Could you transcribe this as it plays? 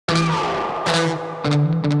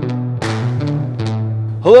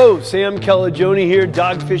Hello, Sam Calagione here,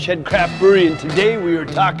 Dogfish Head Craft Brewery, and today we are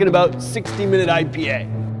talking about 60-minute IPA.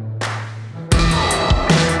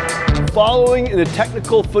 Following in the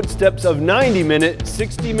technical footsteps of 90-minute,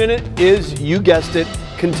 60-minute is, you guessed it,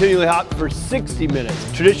 continually hopped for 60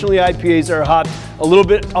 minutes. Traditionally, IPAs are hopped a little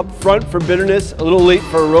bit up front for bitterness, a little late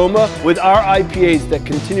for aroma. With our IPAs, that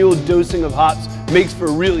continual dosing of hops makes for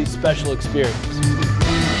a really special experience.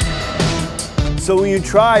 So when you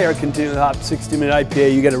try our continually hopped 60-minute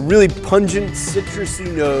IPA, you get a really pungent,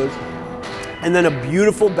 citrusy nose, and then a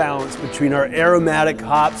beautiful balance between our aromatic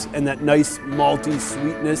hops and that nice malty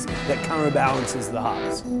sweetness that counterbalances the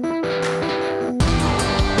hops.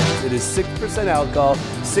 It is 6% alcohol,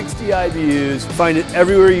 60 IBUs. Find it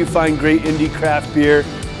everywhere you find great indie craft beer,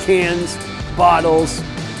 cans, bottles,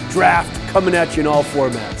 draft, coming at you in all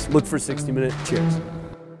formats. Look for 60-minute. Cheers.